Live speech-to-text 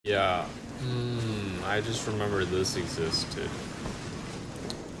Yeah. I just remember this existed.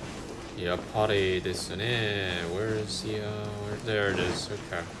 Yeah, party this and where's the there it is.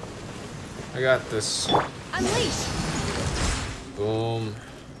 Okay. I got this. Unleash! Boom.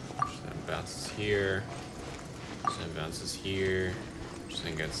 Then bounces here. Then bounces here.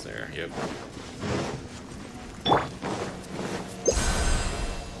 Then gets there. Yep.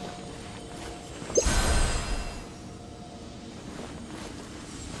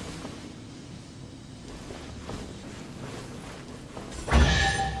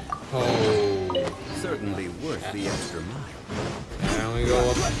 Oh. Certainly worth the extra mile. Now we go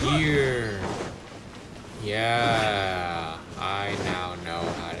up here. Yeah. I now know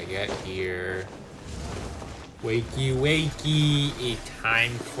how to get here. Wakey, wakey. It's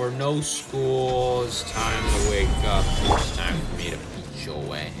time for no school. It's time to wake up. It's time for me to beat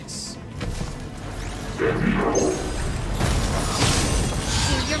your ass. Do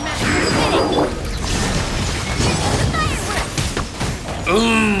your master's bidding!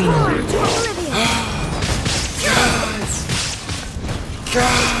 Glory to oblivion!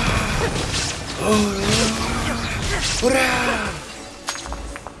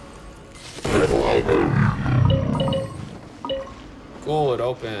 Cool, it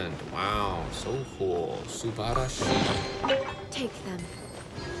opened. Wow, so cool. Subarashi. Take them.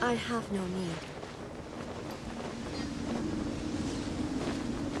 I have no need.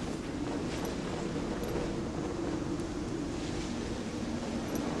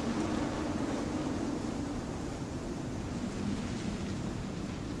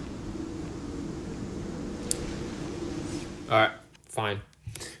 Alright, fine.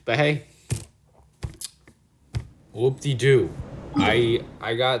 But hey, whoop-de-doo.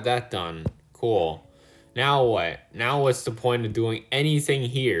 I got that done. Cool. Now what? Now what's the point of doing anything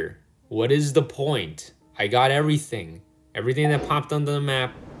here? What is the point? I got everything. Everything that popped onto the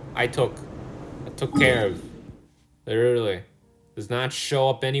map, I took care of. Literally. Does not show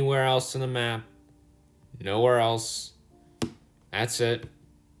up anywhere else in the map. Nowhere else. That's it.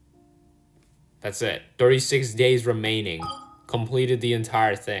 That's it. 36 days remaining. Completed the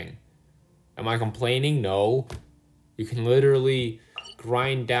entire thing. Am I complaining? No. You can literally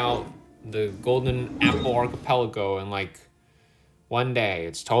grind out the Golden Apple Archipelago in like one day.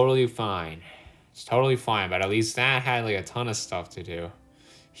 It's totally fine. It's totally fine, but at least that had like a ton of stuff to do.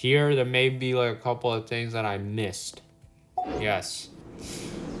 Here, there may be like a couple of things that I missed. Yes.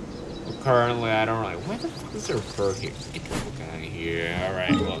 But currently, I don't really... Where the fuck is there a bird here? Get the fuck out of here.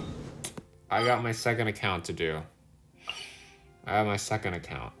 Alright, look. I got my second account to do. I have my second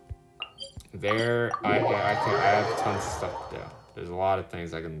account. There, I have tons of stuff to do. There's a lot of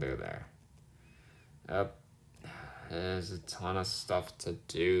things I can do there. Yep. There's a ton of stuff to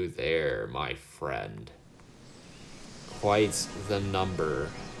do there, my friend. Quite the number.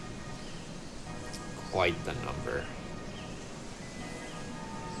 Quite the number.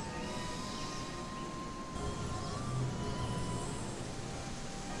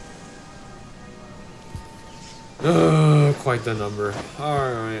 Quite the number.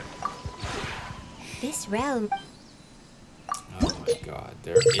 Alright. This realm... Oh my god,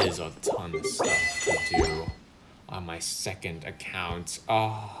 there is a ton of stuff to do on my second account.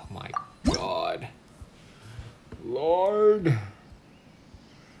 Oh my god. Lord.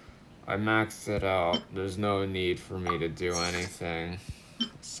 I maxed it out. There's no need for me to do anything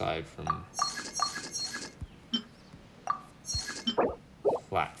aside from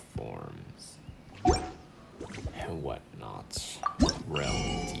platforms and whatnot.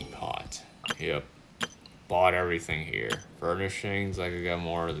 Realm Depot. Yep. Bought everything here. Furnishings, I could get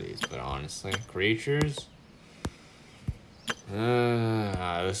more of these, but honestly, creatures?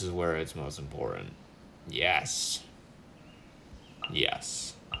 This is where it's most important. Yes.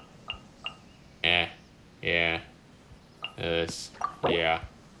 Yes. Yeah. This. Yeah.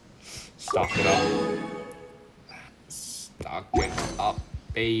 Stock it up. Stock it up,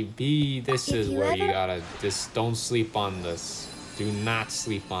 baby. This is where you gotta... Just don't sleep on this. Do not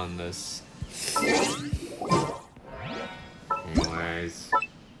sleep on this. Anyways.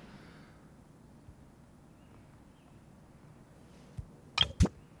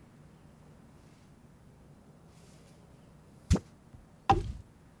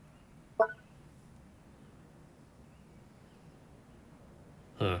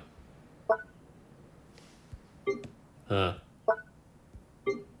 Huh. Huh.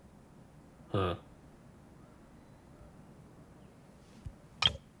 Huh.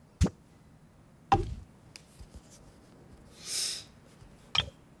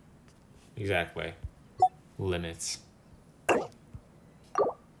 Exactly. Limits.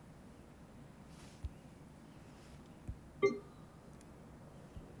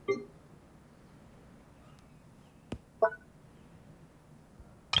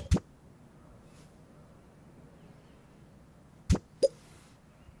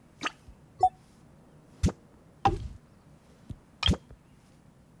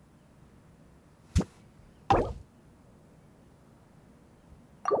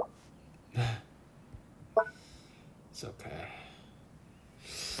 It's okay.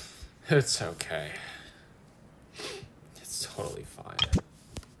 It's okay. It's totally fine.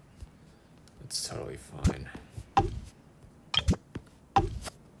 It's totally fine.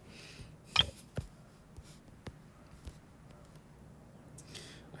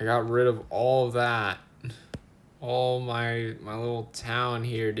 I got rid of all of that. All my little town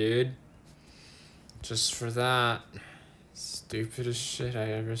here, dude. Just for that. Stupidest shit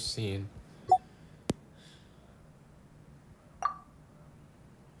I ever seen.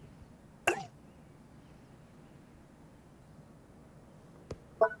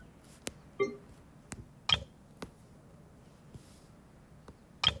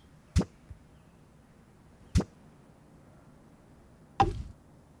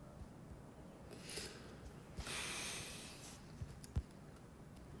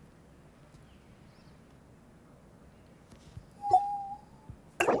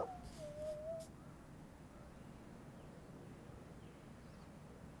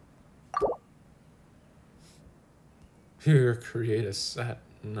 Here, create a set.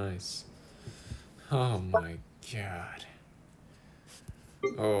 Nice. Oh my god.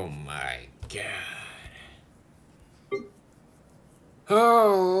 Oh my god.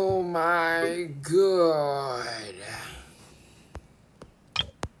 Oh my god.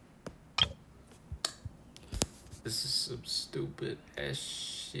 This is some stupid ass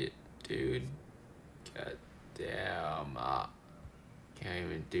shit, dude. God damn. Can't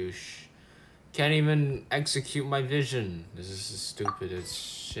even douche. Can't even execute my vision. This is the stupidest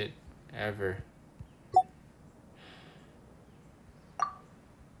shit ever.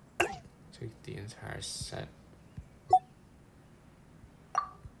 Take the entire set.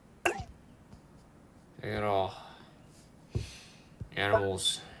 Take it all.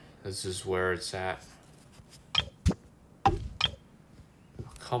 Animals. This is where it's at. Oh,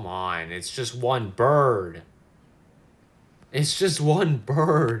 come on. It's just one bird. It's just one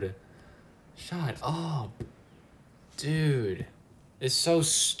bird. Shut up. Dude. It's so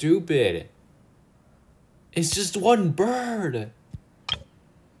stupid. It's just one bird.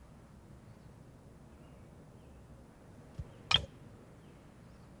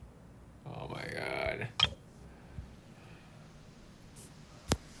 Oh my god.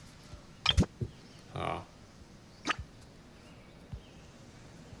 Oh.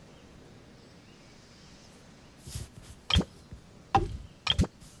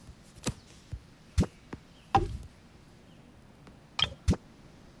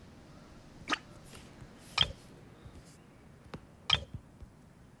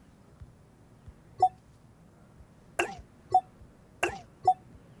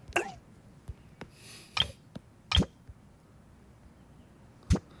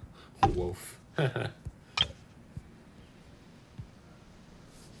 Wolf.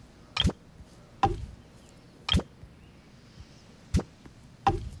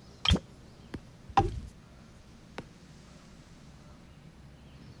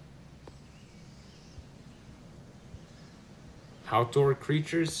 Outdoor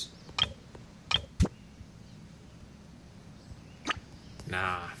creatures?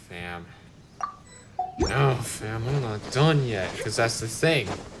 Nah, fam. No, fam, I'm not done yet, because that's the thing.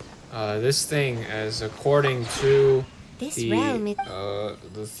 This thing is according to This the, realm is...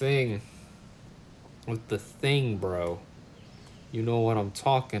 the thing. With the thing, bro. You know what I'm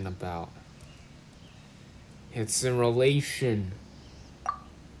talking about. It's in relation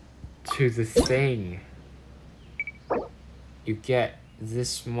to the thing. You get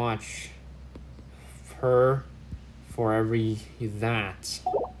this much for every that.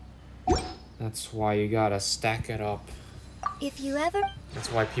 That's why you gotta stack it up. If you ever...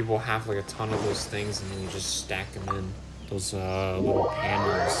 That's why people have like a ton of those things and then you just stack them in those little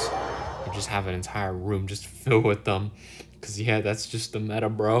panels. You just have an entire room just filled with them. Cause yeah, that's just the meta,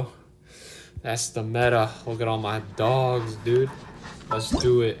 bro. That's the meta. Look at all my dogs, dude. Let's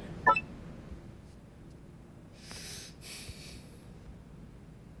do it.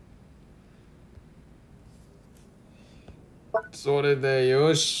 Sorry there,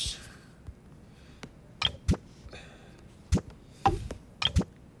 Yosh.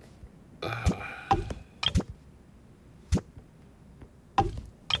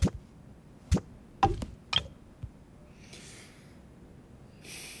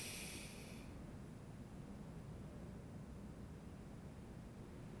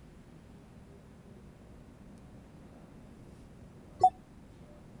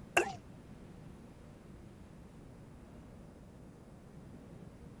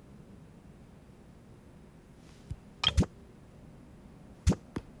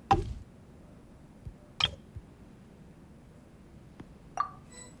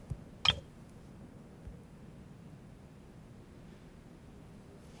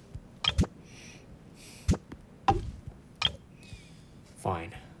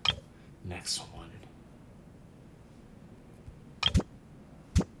 Fine. Next one.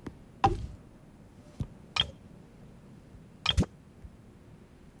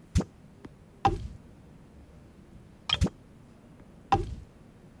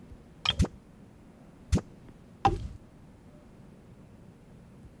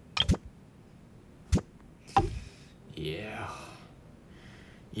 Yeah.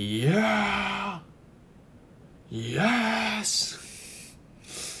 Yeah. Yes.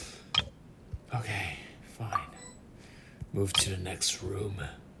 Okay, fine. Move to the next room.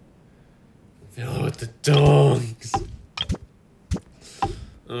 Fill it with the dongs.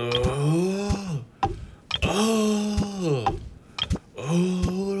 Oh. Oh.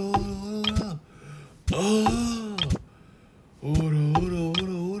 Oh. Oh.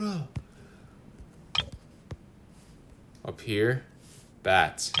 Ora. Up here,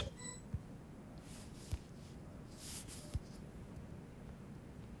 bats.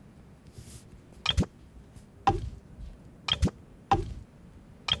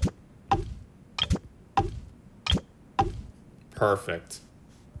 Perfect.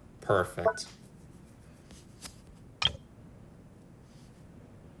 Perfect.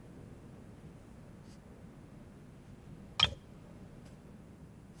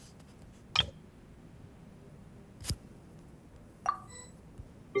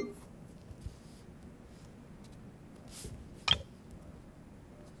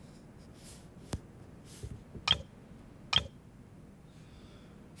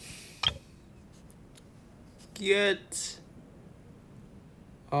 Get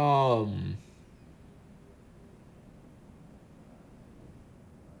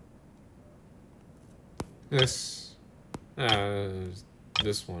this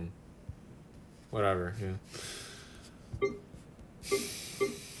this one. Whatever, yeah.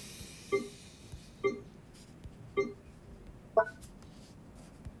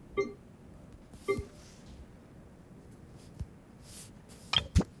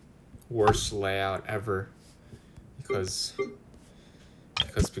 Worst layout ever. Because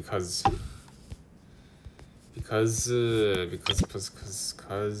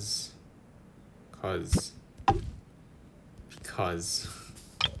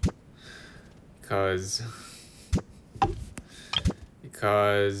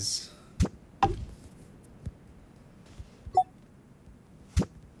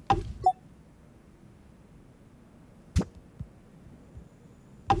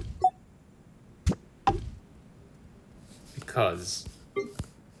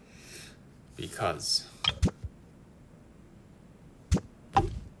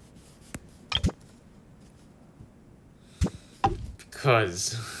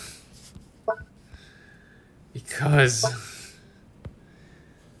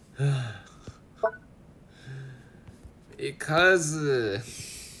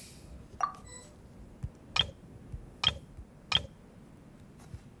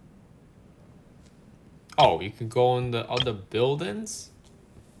oh, you can go in the other buildings?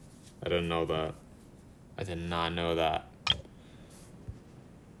 I didn't know that. I did not know that.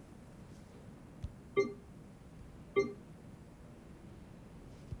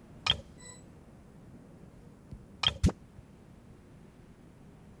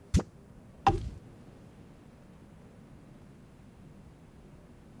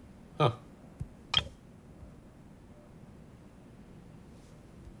 Huh.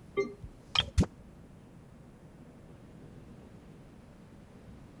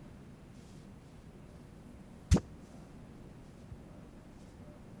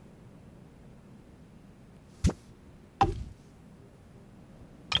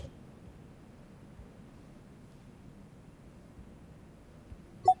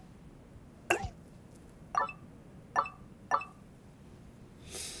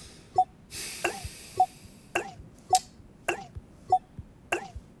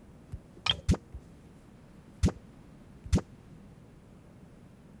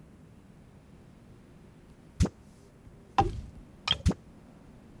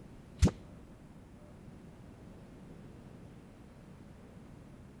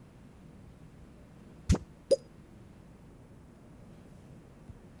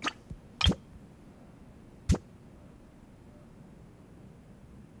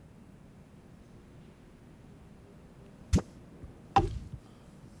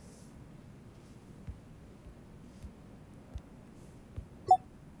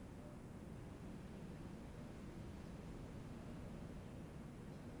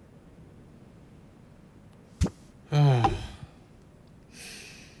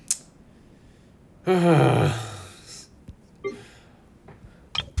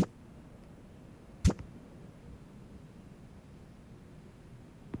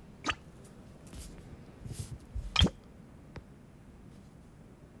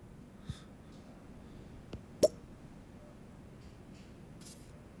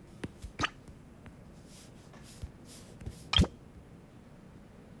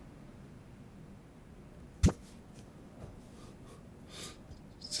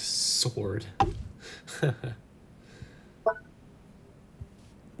 sword.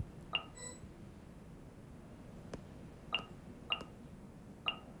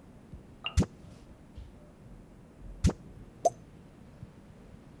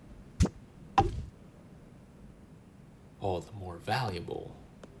 All the more valuable.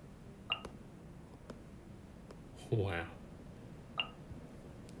 Wow.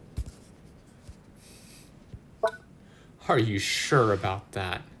 Are you sure about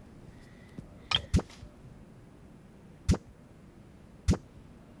that?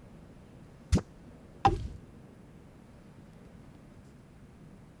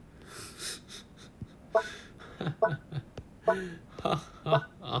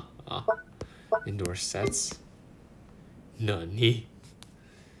 Indoor sets? Nani?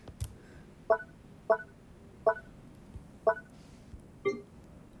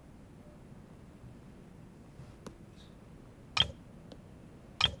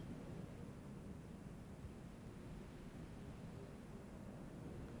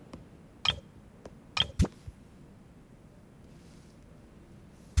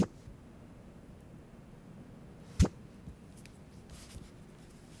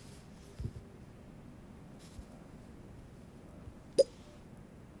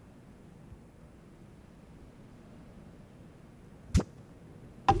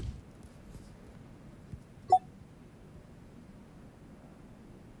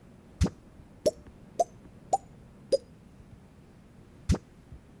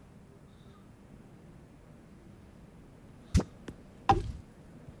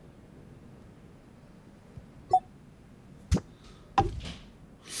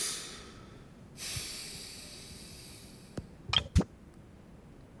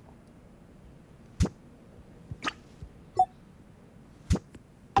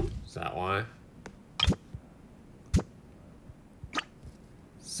 Is that why?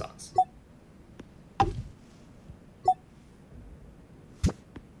 Sucks.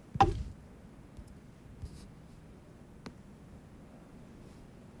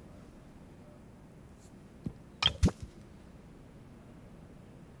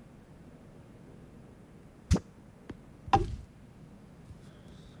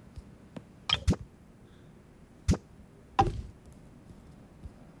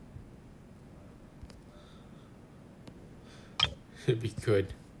 It'd be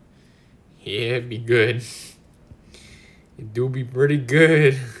good. Yeah, it'd be good. It do be pretty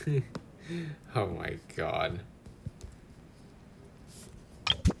good. Oh my god.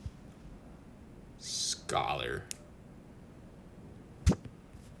 Scholar.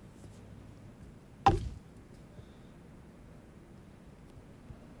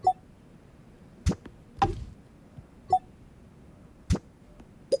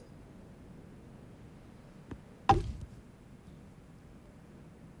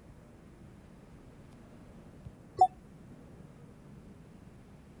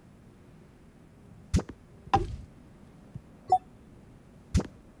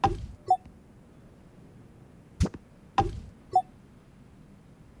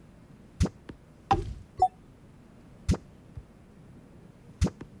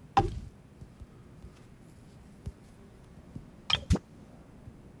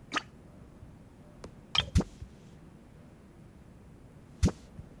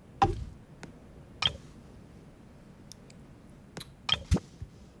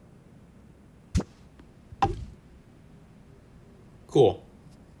 Cool.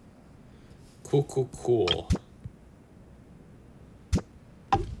 Cool, cool, cool.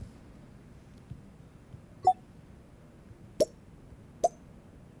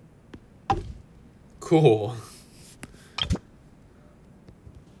 Cool.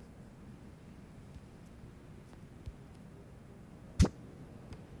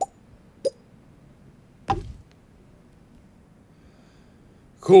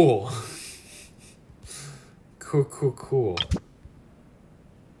 Cool. Cool, cool, cool.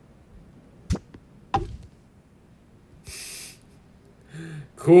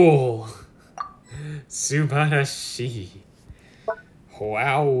 Cool. Subarashi.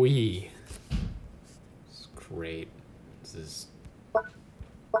 Wowee. It's great. This is